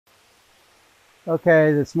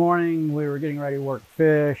Okay, this morning we were getting ready to work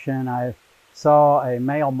fish, and I saw a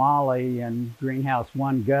male Mollie in greenhouse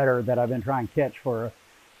 1 gutter that I've been trying to catch for a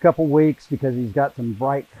couple weeks because he's got some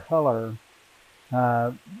bright color.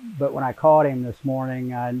 Uh, but when I caught him this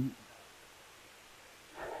morning, I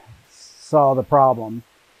saw the problem.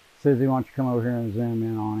 Susie, why don't you come over here and zoom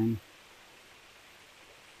in on him?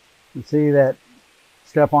 You see that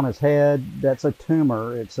stuff on his head? That's a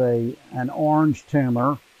tumor. It's an orange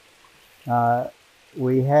tumor. Uh,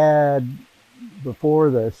 we had,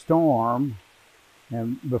 before the storm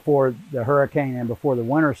and before the hurricane and before the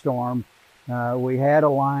winter storm, we had a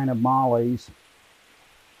line of mollies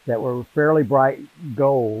that were fairly bright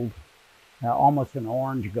gold, almost an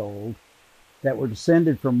orange gold, that were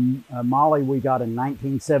descended from a molly we got in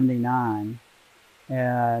 1979,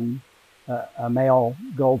 and a male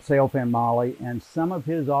gold sailfin molly, and some of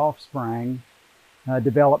his offspring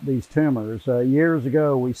developed these tumors. Years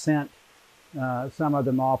ago, we sent some of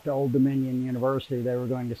them off to Old Dominion University. They were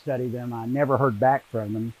going to study them. I never heard back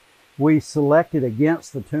from them. We selected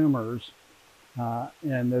against the tumors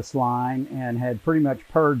in this line and had pretty much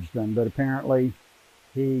purged them, but apparently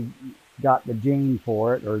he got the gene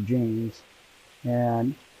for it, or genes,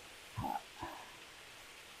 and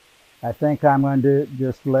I think I'm going to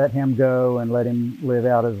just let him go and let him live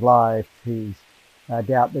out his life. I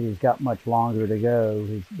doubt that he's got much longer to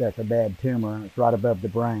go. That's a bad tumor, and it's right above the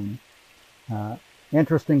brain. Uh,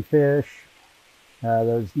 Interesting fish.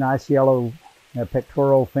 Those nice yellow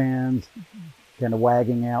pectoral fins kind of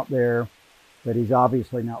wagging out there, but he's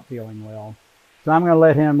obviously not feeling well. So I'm going to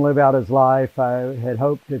let him live out his life. I had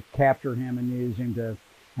hoped to capture him and use him to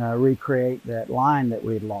recreate that line that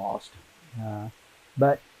we'd lost.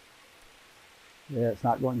 But yeah, it's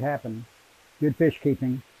not going to happen. Good fish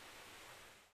keeping.